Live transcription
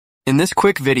In this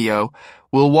quick video,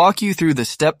 we'll walk you through the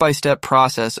step-by-step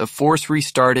process of force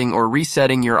restarting or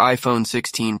resetting your iPhone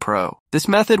 16 Pro. This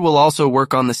method will also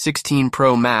work on the 16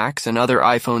 Pro Max and other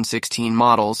iPhone 16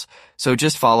 models, so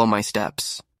just follow my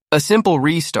steps. A simple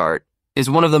restart is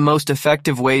one of the most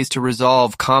effective ways to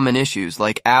resolve common issues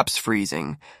like apps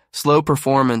freezing, slow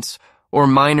performance, or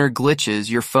minor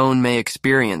glitches your phone may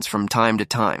experience from time to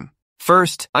time.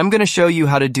 First, I'm going to show you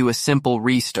how to do a simple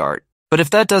restart. But if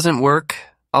that doesn't work,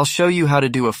 I'll show you how to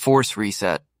do a force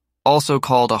reset, also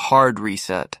called a hard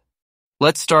reset.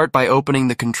 Let's start by opening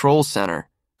the Control Center.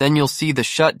 Then you'll see the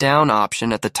Shut Down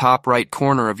option at the top right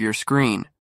corner of your screen.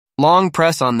 Long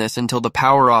press on this until the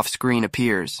Power Off screen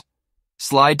appears.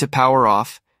 Slide to Power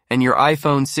Off, and your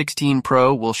iPhone 16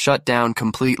 Pro will shut down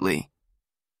completely.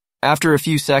 After a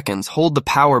few seconds, hold the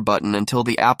power button until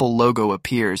the Apple logo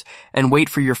appears and wait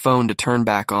for your phone to turn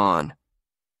back on.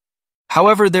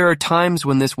 However, there are times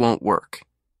when this won't work,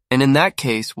 and in that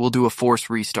case, we'll do a force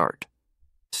restart.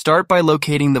 Start by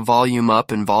locating the volume up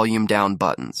and volume down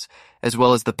buttons, as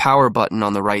well as the power button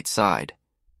on the right side.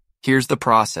 Here's the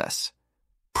process.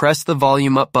 Press the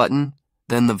volume up button,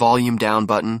 then the volume down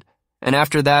button, and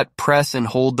after that, press and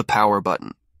hold the power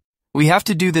button. We have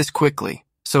to do this quickly,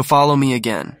 so follow me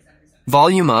again.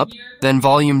 Volume up, then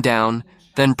volume down,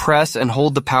 then press and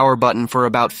hold the power button for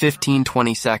about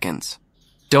 15-20 seconds.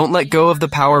 Don't let go of the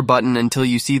power button until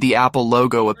you see the Apple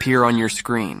logo appear on your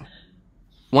screen.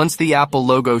 Once the Apple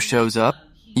logo shows up,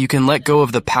 you can let go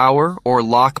of the power or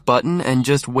lock button and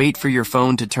just wait for your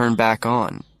phone to turn back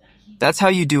on. That's how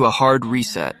you do a hard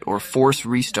reset or force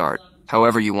restart,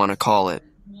 however you want to call it.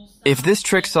 If this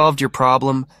trick solved your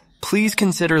problem, please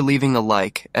consider leaving a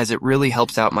like as it really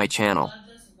helps out my channel.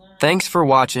 Thanks for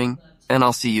watching, and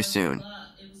I'll see you soon.